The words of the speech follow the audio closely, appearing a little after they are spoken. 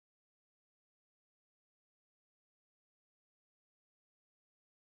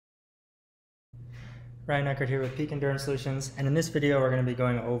Ryan Eckert here with Peak Endurance Solutions, and in this video we're going to be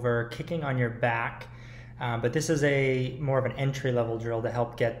going over kicking on your back, but this is more of an entry-level drill to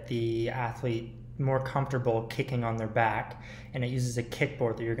help get the athlete more comfortable kicking on their back, and it uses a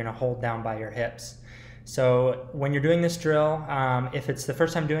kickboard that you're going to hold down by your hips. So when you're doing this drill, if it's the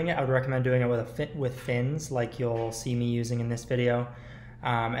first time doing it, I would recommend doing it with fins like you'll see me using in this video,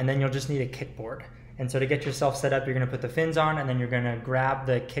 and then you'll just need a kickboard. And so to get yourself set up, you're going to put the fins on, and then you're going to grab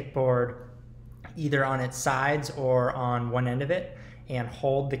the kickboard either on its sides or on one end of it and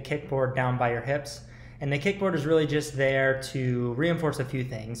hold the kickboard down by your hips. And the kickboard is really just there to reinforce a few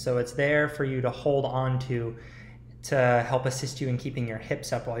things. So it's there for you to hold on to help assist you in keeping your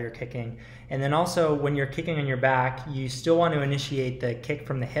hips up while you're kicking. And then also when you're kicking on your back, you still want to initiate the kick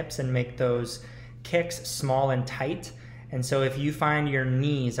from the hips and make those kicks small and tight. And so if you find your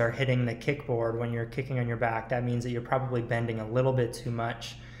knees are hitting the kickboard when you're kicking on your back, that means that you're probably bending a little bit too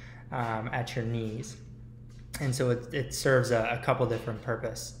much at your knees. And so it serves a couple different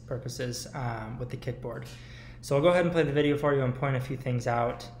purposes with the kickboard. So I'll go ahead and play the video for you and point a few things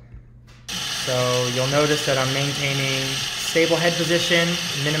out. So you'll notice that I'm maintaining stable head position,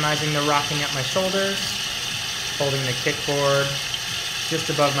 minimizing the rocking at my shoulders, holding the kickboard just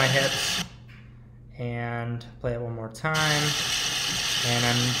above my hips, and play it one more time. And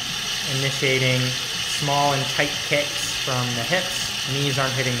I'm initiating small and tight kicks from the hips. Knees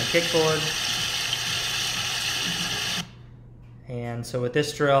aren't hitting the kickboard. And so with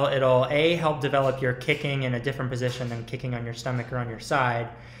this drill, it'll help develop your kicking in a different position than kicking on your stomach or on your side.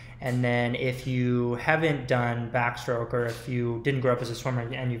 And then if you haven't done backstroke, or if you didn't grow up as a swimmer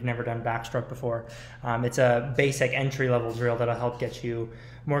and you've never done backstroke before, it's a basic entry-level drill that'll help get you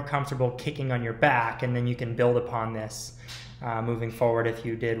more comfortable kicking on your back, and then you can build upon this moving forward if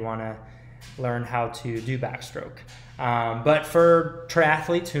you did want to learn how to do backstroke. But for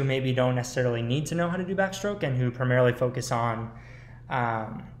triathletes who maybe don't necessarily need to know how to do backstroke and who primarily focus on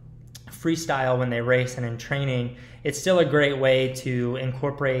freestyle when they race and in training, it's still a great way to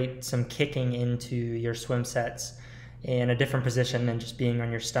incorporate some kicking into your swim sets in a different position than just being on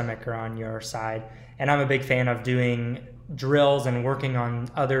your stomach or on your side. And I'm a big fan of doing drills and working on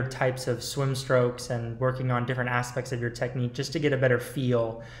other types of swim strokes and working on different aspects of your technique just to get a better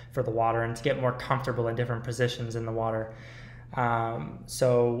feel for the water and to get more comfortable in different positions in the water.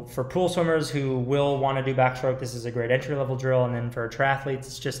 So for pool swimmers who will want to do backstroke, this is a great entry-level drill. And then for triathletes,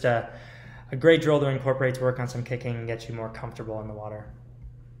 it's just a great drill to incorporate to work on some kicking and get you more comfortable in the water.